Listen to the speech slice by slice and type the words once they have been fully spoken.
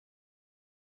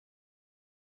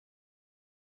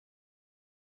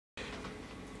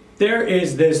There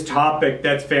is this topic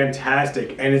that's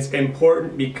fantastic, and it's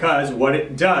important because what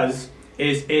it does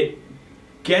is it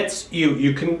gets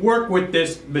you can work with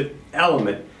this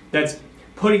element that's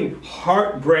putting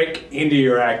heartbreak into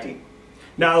your acting.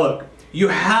 Now look, you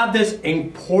have this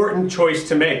important choice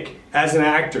to make as an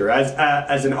actor,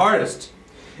 as an artist.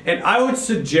 And I would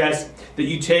suggest that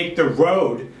you take the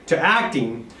road to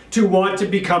acting to want to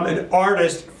become an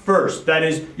artist first. That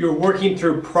is, you're working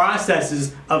through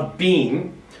processes of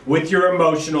being with your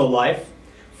emotional life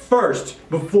first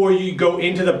before you go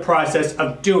into the process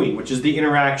of doing, which is the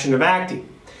interaction of acting.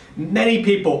 Many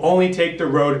people only take the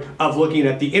road of looking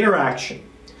at the interaction.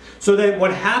 So then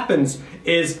what happens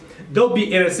is they'll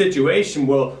be in a situation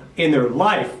where in their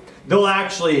life they'll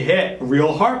actually hit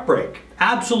real heartbreak.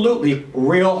 Absolutely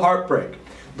real heartbreak.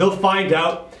 They'll find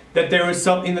out that there was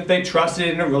something that they trusted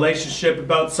in a relationship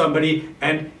about somebody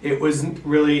and it wasn't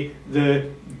really the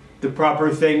proper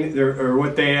thing or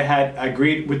what they had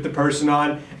agreed with the person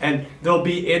on, and they'll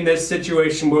be in this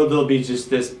situation where there'll be just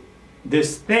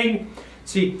this thing.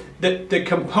 See, the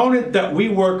component that we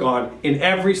work on in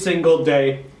every single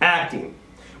day acting,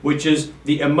 which is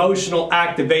the emotional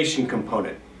activation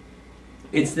component.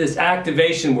 It's this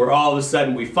activation where all of a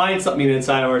sudden we find something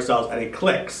inside of ourselves and it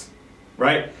clicks,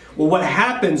 right? Well, what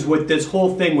happens with this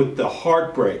whole thing with the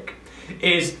heartbreak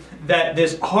is that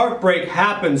this heartbreak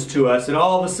happens to us and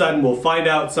all of a sudden we'll find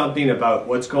out something about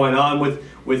what's going on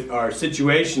with our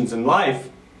situations in life,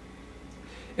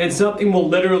 and something will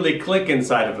literally click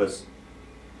inside of us.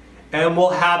 And we'll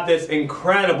have this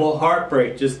incredible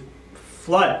heartbreak just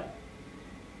flood.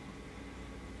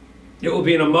 It will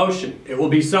be an emotion. It will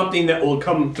be something that will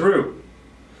come through.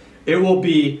 It will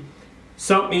be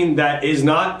something that is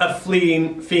not a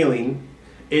fleeting feeling.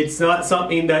 It's not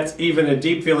something that's even a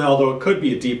deep feeling, although it could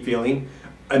be a deep feeling.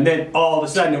 And then all of a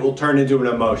sudden it will turn into an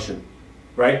emotion,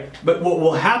 right? But what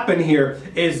will happen here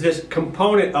is this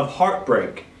component of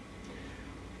heartbreak.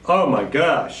 Oh my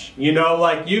gosh. You know,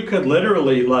 like you could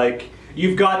literally, like,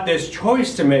 you've got this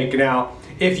choice to make now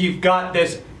if you've got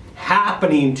this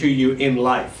happening to you in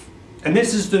life. And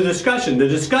this is the discussion. The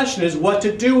discussion is what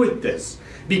to do with this,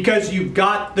 because you've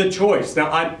got the choice.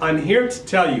 Now, I'm here to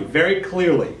tell you very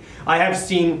clearly, I have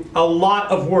seen a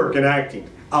lot of work in acting,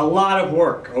 a lot of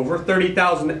work, over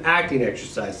 30,000 acting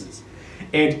exercises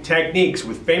and techniques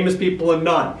with famous people and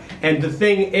none. And the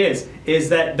thing is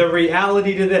that the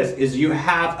reality to this is you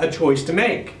have a choice to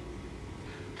make.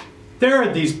 There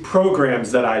are these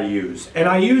programs that I use, and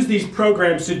I use these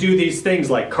programs to do these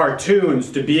things like cartoons,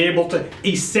 to be able to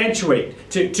accentuate,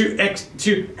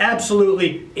 to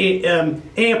absolutely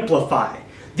amplify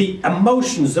the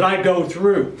emotions that I go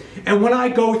through. And when I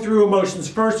go through emotions,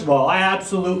 first of all, I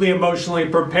absolutely emotionally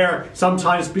prepare,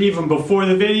 sometimes even before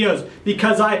the videos,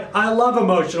 because I love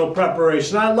emotional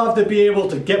preparation. I love to be able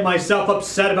to get myself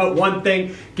upset about one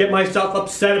thing, get myself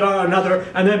upset about another,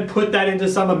 and then put that into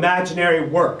some imaginary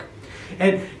work.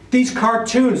 And these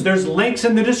cartoons, there's links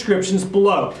in the descriptions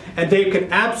below, and they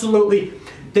can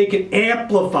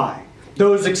amplify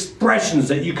those expressions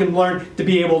that you can learn to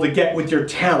be able to get with your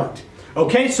talent.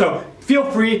 Okay, so feel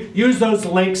free, use those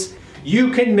links.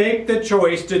 You can make the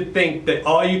choice to think that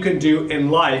all you can do in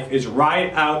life is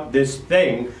ride out this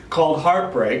thing called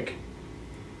heartbreak,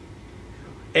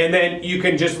 and then you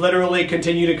can just literally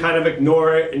continue to kind of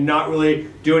ignore it and not really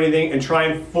do anything and try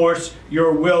and force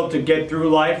your will to get through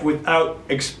life without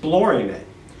exploring it.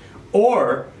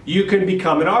 Or you can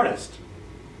become an artist.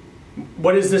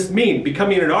 What does this mean,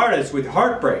 becoming an artist with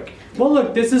heartbreak? Well,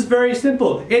 look, this is very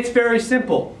simple. It's very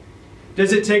simple.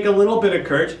 Does it take a little bit of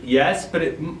courage? Yes,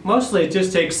 but mostly it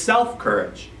just takes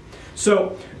self-courage.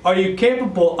 So, are you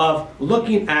capable of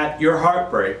looking at your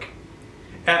heartbreak,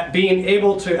 at being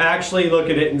able to actually look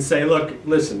at it and say, look,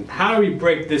 listen, how do we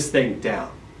break this thing down?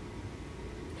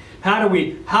 How do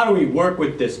we work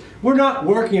with this? We're not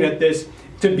working at this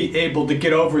to be able to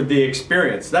get over the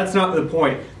experience. That's not the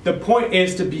point. The point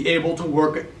is to be able to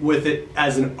work with it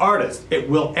as an artist. It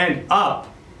will end up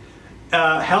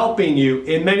helping you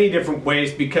in many different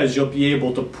ways because you'll be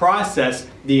able to process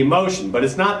the emotion, but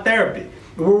it's not therapy.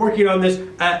 We're working on this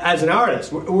as an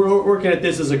artist. We're working at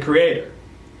this as a creator.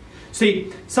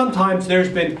 See, sometimes there's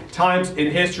been times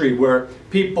in history where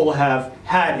people have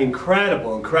had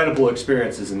incredible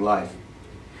experiences in life.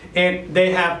 And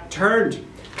they have turned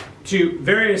to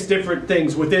various different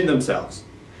things within themselves.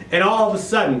 And all of a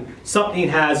sudden, something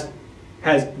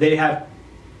they have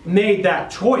made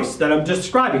that choice that I'm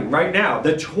describing right now.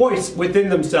 The choice within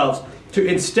themselves to,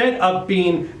 instead of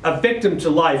being a victim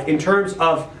to life in terms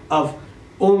of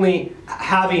only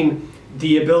having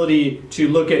the ability to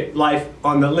look at life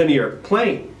on the linear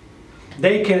plane,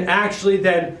 they can actually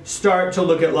then start to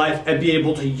look at life and be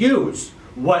able to use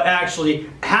what actually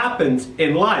happens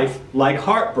in life, like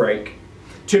heartbreak,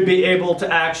 to be able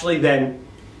to actually then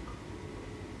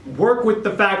work with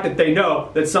the fact that they know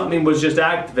that something was just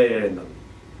activated in them.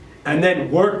 And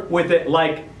then work with it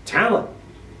like talent.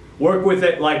 Work with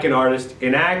it like an artist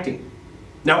in acting.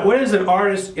 Now, what does an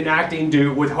artist in acting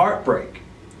do with heartbreak?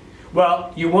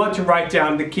 Well, you want to write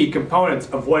down the key components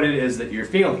of what it is that you're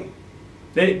feeling.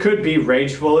 It could be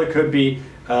rageful, it could be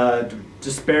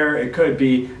despair, it could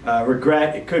be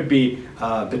regret, it could be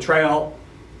betrayal,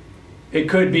 it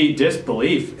could be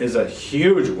disbelief is a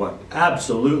huge one,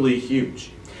 absolutely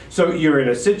huge. So you're in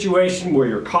a situation where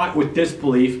you're caught with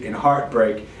disbelief and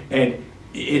heartbreak, and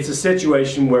it's a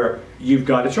situation where you've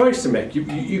got a choice to make.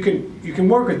 You can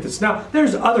work with this. Now,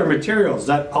 there's other materials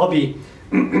that I'll be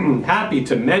happy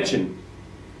to mention,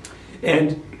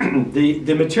 and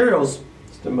the materials,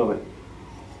 just a moment.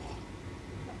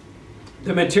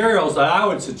 The materials that I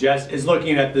would suggest is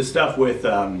looking at this stuff with,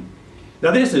 now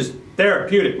this is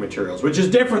therapeutic materials, which is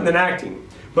different than acting.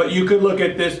 But you could look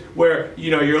at this where,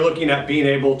 you know, you're looking at being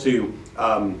able to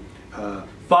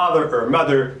father or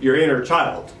mother your inner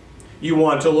child. You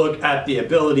want to look at the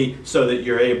ability so that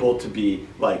you're able to be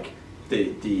like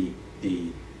the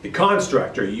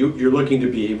construct, or you're looking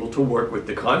to be able to work with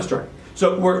the construct.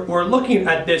 So we're looking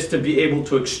at this to be able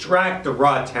to extract the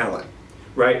raw talent,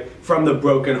 right, from the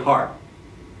broken heart.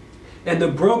 And the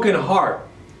broken heart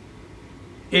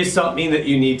is something that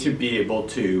you need to be able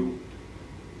to,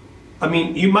 I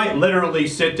mean, you might literally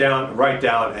sit down, write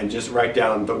down, and just write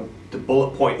down the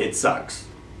bullet point, it sucks.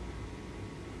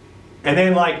 And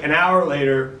then like an hour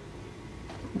later,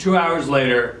 2 hours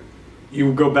later,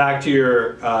 you go back to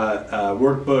your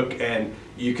workbook, and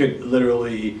you could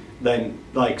literally then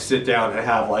like sit down and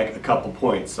have like a couple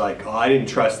points, like, oh, I didn't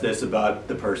trust this about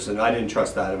the person, I didn't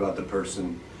trust that about the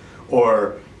person,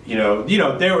 or you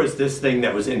know, there was this thing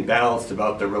that was imbalanced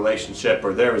about the relationship,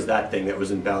 or there was that thing that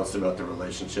was imbalanced about the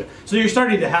relationship. So you're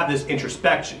starting to have this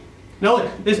introspection. Now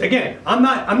look, this again, I'm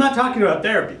not talking about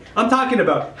therapy. I'm talking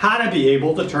about how to be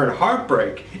able to turn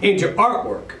heartbreak into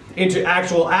artwork, into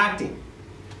actual acting.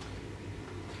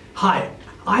 Hi,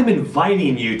 I'm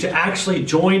inviting you to actually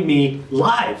join me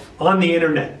live on the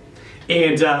internet.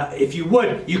 And if you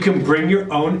would, you can bring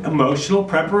your own emotional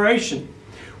preparation.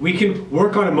 We can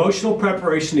work on emotional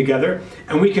preparation together,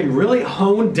 and we can really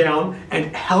hone down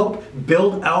and help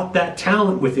build out that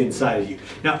talent within inside of you.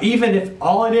 Now, even if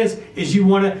all it is you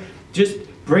want to just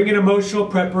bring an emotional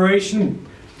preparation,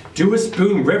 do a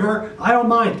spoon river, I don't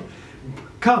mind.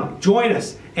 Come, join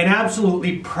us, and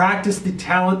absolutely practice the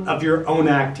talent of your own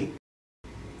acting.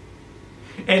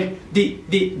 And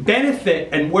the benefit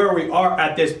and where we are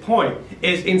at this point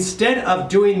is, instead of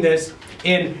doing this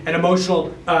in an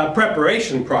emotional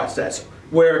preparation process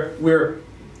where we're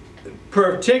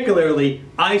particularly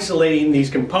isolating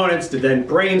these components to then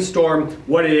brainstorm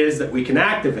what it is that we can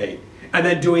activate, and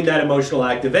then doing that emotional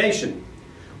activation,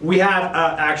 we have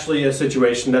actually a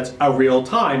situation that's a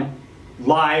real-time,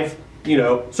 live,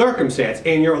 circumstance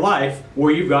in your life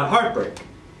where you've got heartbreak.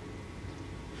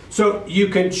 So you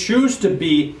can choose to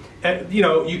be,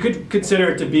 you could consider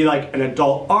it to be like an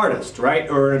adult artist, right?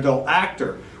 Or an adult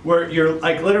actor, where you're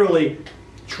like literally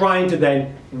trying to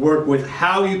then work with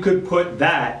how you could put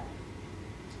that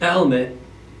element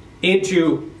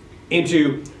into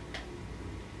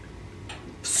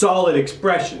solid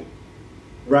expression,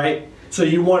 right? So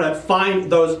you want to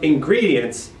find those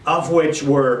ingredients of which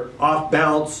were off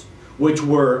balance, which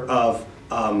were of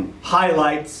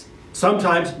highlights.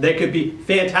 Sometimes they could be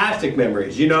fantastic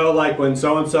memories. Like when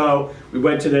so-and-so, we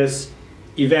went to this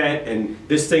event and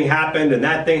this thing happened and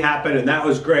that thing happened and that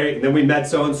was great. And then we met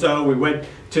so-and-so, we went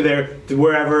to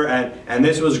wherever and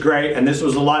this was great and this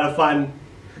was a lot of fun.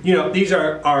 These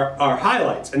are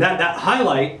highlights. And that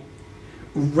highlight,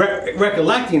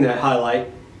 recollecting that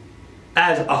highlight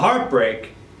as a heartbreak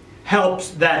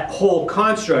helps that whole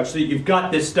construct so that you've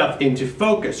got this stuff into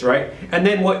focus, right? And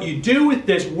then what you do with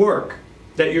this work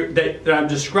that I'm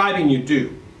describing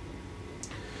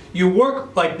you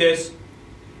work like this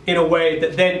in a way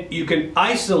that then you can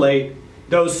isolate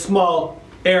those small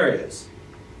areas.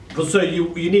 So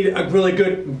you need a really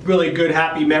good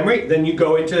happy memory, then you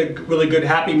go into really good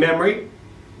happy memory,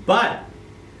 but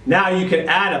now you can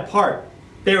add a part.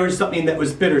 There was something that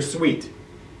was bittersweet.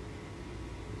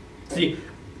 See,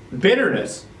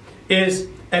 bitterness is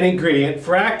an ingredient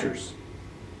for actors.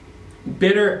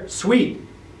 Bittersweet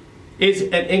is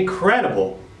an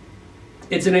incredible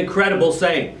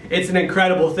saying. It's an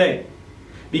incredible thing.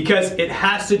 Because it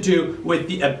has to do with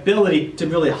the ability to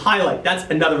really highlight. That's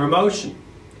another emotion.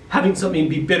 Having something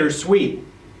be bittersweet.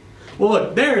 Well,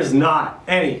 look, there is not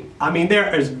any. I mean,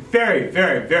 there is very,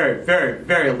 very, very, very,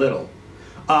 very little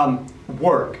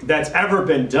work that's ever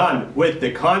been done with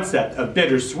the concept of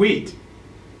bittersweet.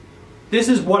 This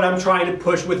is what I'm trying to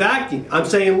push with acting. I'm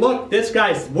saying, look,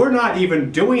 we're not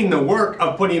even doing the work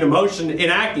of putting emotion in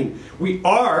acting. We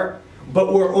are,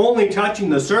 but we're only touching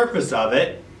the surface of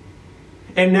it.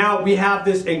 And now we have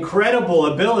this incredible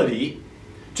ability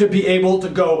to be able to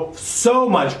go so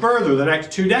much further the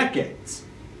next 2 decades.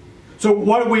 So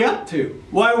what are we up to?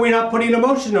 Why are we not putting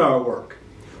emotion in our work?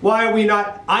 Why are we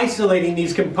not isolating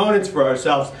these components for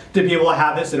ourselves to be able to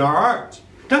have this in our art?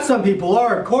 Now, some people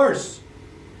are, of course.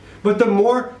 But the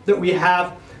more that we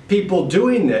have people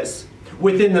doing this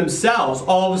within themselves,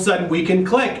 all of a sudden we can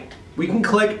click. We can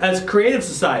click as creative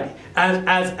society,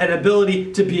 as an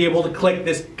ability to be able to click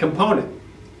this component.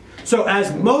 So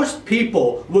as most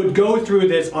people would go through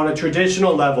this on a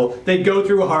traditional level, they'd go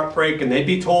through a heartbreak and they'd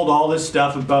be told all this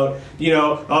stuff about, you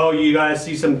know, oh, you gotta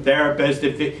see some therapist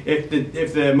if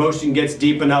the emotion gets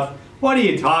deep enough. What are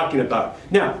you talking about?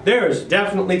 Now, there's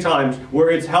definitely times where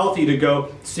it's healthy to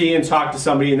go see and talk to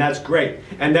somebody, and that's great.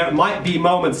 And there might be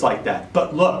moments like that.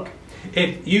 But look,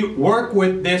 if you work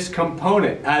with this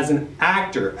component as an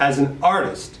actor, as an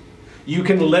artist, you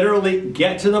can literally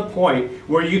get to the point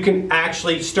where you can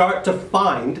actually start to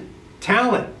find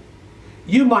talent.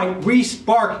 You might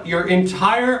re-spark your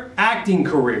entire acting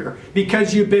career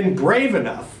because you've been brave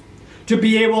enough to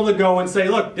be able to go and say,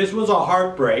 look, this was a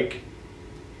heartbreak,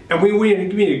 and we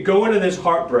need to go into this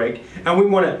heartbreak, and we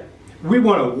want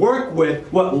to work with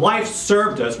what life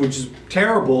served us, which is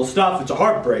terrible stuff. It's a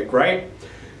heartbreak, right?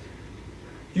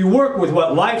 You work with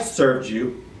what life served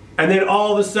you, and then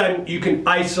all of a sudden you can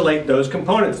isolate those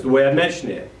components the way I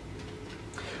mentioned it.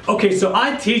 Okay, so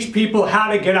I teach people how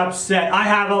to get upset. I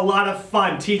have a lot of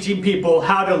fun teaching people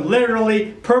how to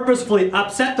literally, purposefully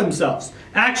upset themselves.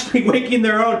 Actually waking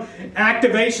their own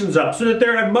activations up so that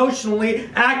they're emotionally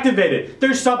activated.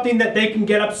 There's something that they can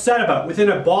get upset about within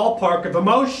a ballpark of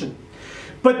emotion.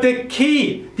 But the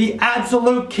key, the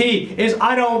absolute key, is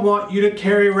I don't want you to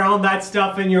carry around that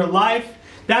stuff in your life.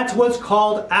 That's what's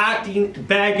called acting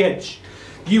baggage.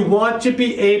 You want to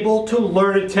be able to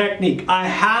learn a technique. I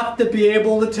have to be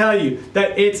able to tell you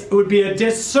that it would be a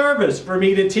disservice for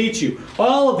me to teach you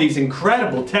all of these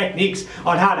incredible techniques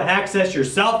on how to access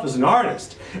yourself as an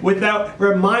artist without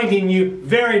reminding you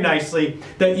very nicely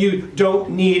that you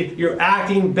don't need your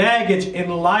acting baggage in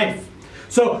life.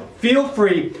 So feel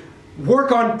free.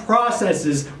 Work on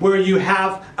processes where you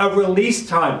have a release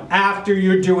time after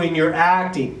you're doing your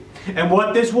acting. And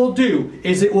what this will do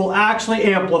is it will actually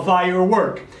amplify your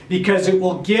work because it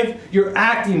will give your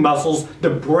acting muscles the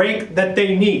break that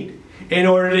they need in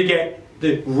order to get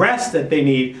the rest that they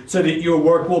need so that your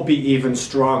work will be even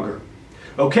stronger.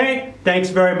 Okay? Thanks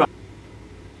very much.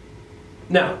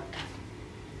 Now,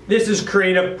 this is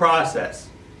creative process,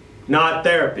 not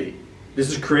therapy.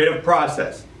 This is creative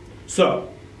process.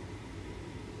 So,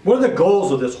 what are the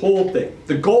goals of this whole thing?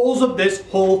 The goals of this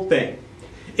whole thing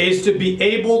is to be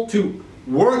able to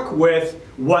work with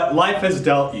what life has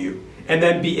dealt you and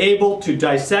then be able to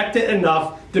dissect it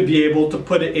enough to be able to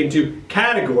put it into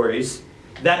categories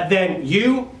that then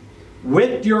you,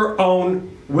 with your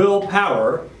own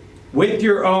willpower, with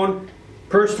your own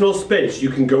personal space, you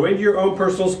can go into your own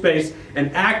personal space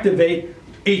and activate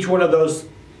each one of those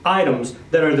items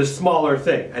that are the smaller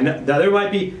thing. And now there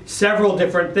might be several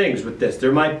different things with this.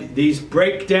 There might be these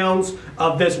breakdowns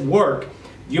of this work.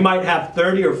 You might have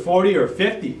 30 or 40 or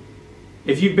 50.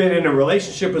 If you've been in a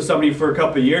relationship with somebody for a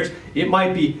couple of years, it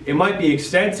might be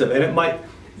extensive, and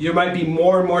there might be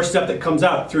more and more stuff that comes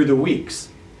out through the weeks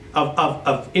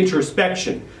of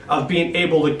introspection, of being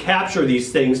able to capture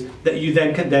these things that you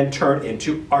then can then turn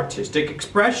into artistic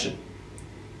expression.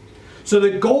 So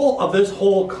the goal of this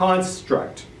whole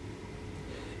construct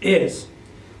is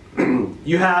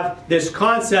you have this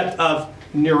concept of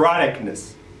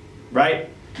neuroticness, right?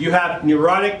 You have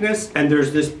neuroticness, and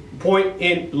there's this point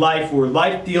in life where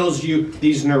life deals you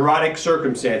these neurotic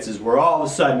circumstances where all of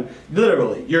a sudden,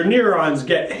 literally, your neurons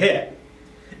get hit.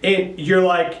 And you're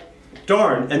like,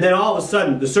 darn, and then all of a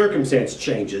sudden the circumstance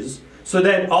changes. So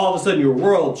then all of a sudden your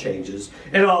world changes,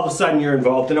 and all of a sudden you're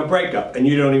involved in a breakup, and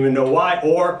you don't even know why,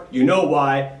 or you know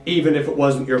why, even if it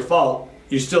wasn't your fault.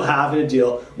 You're still having to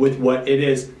deal with what it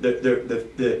is,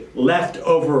 the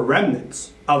leftover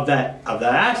remnants of that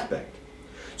aspect.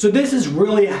 So this is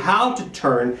really how to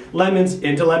turn lemons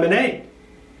into lemonade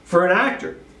for an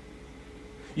actor.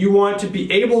 You want to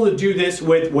be able to do this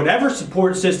with whatever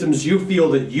support systems you feel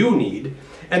that you need,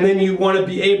 and then you want to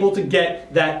be able to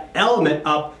get that element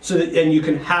up so that and you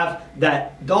can have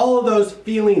that all of those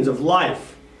feelings of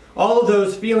life All of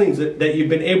those feelings that you've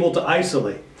been able to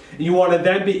isolate. And you want to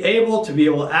then be able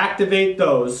to activate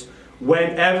those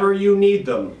whenever you need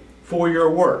them for your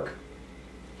work.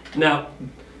 Now,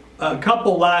 a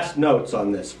couple last notes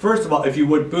on this. First of all, if you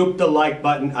would boop the like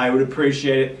button, I would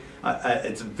appreciate it.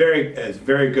 It's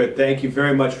very good. Thank you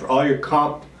very much for all your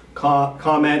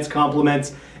comments,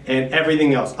 compliments, and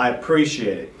everything else. I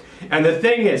appreciate it. And the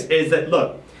thing is that,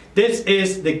 look, this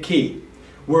is the key.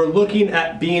 We're looking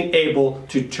at being able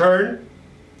to turn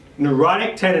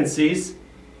neurotic tendencies,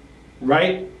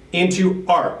 right, into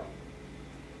art.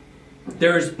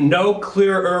 There's no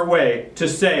clearer way to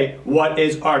say what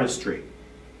is artistry.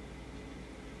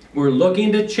 We're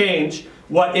looking to change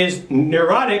what is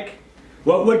neurotic,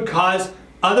 what would cause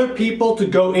other people to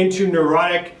go into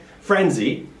neurotic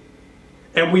frenzy,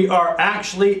 and we are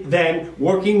actually then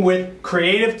working with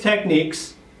creative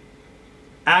techniques,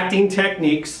 acting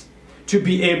techniques, to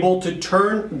be able to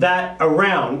turn that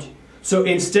around. So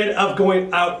instead of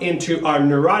going out into our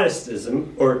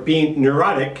neuroticism or being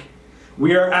neurotic,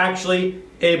 we are actually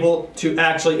able to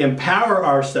empower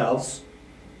ourselves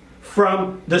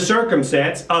from the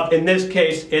circumstance of, in this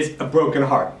case, is a broken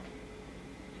heart.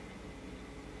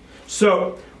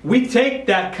 So we take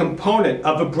that component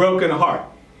of a broken heart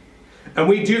and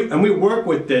we work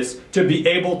with this to be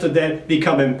able to then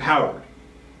become empowered.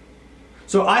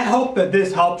 So I hope that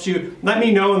this helps you. Let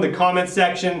me know in the comment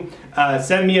section.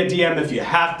 Send me a DM if you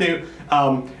have to.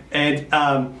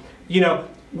 You know,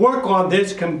 work on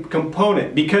this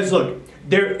component, because look,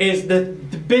 there is the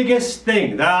biggest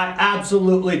thing that I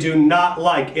absolutely do not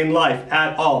like in life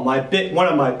at all. One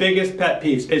of my biggest pet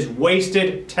peeves is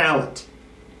wasted talent.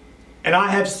 And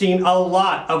I have seen a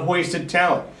lot of wasted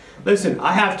talent. Listen,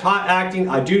 I have taught acting,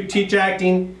 I do teach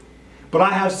acting, but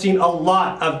I have seen a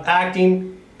lot of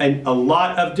acting and a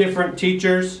lot of different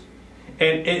teachers,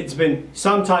 and it's been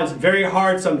sometimes very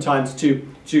hard sometimes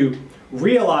to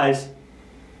realize,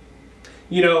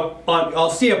 you know, I'll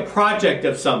see a project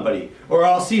of somebody, or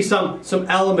I'll see some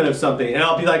element of something, and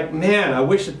I'll be like, man, I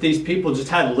wish that these people just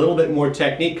had a little bit more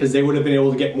technique, because they would have been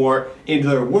able to get more into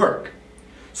their work.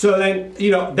 So then,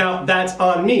 you know, now that's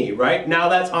on me, right? Now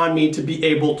that's on me to be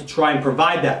able to try and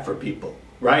provide that for people,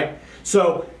 right?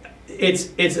 So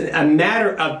it's a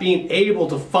matter of being able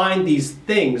to find these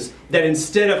things that,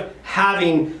 instead of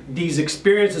having these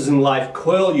experiences in life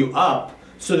coil you up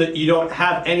so that you don't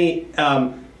have any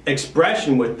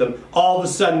expression with them, all of a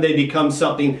sudden they become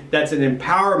something that's an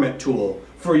empowerment tool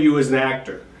for you as an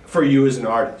actor, for you as an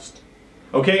artist.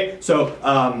 Okay, so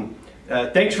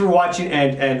thanks for watching,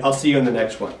 and I'll see you in the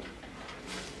next one.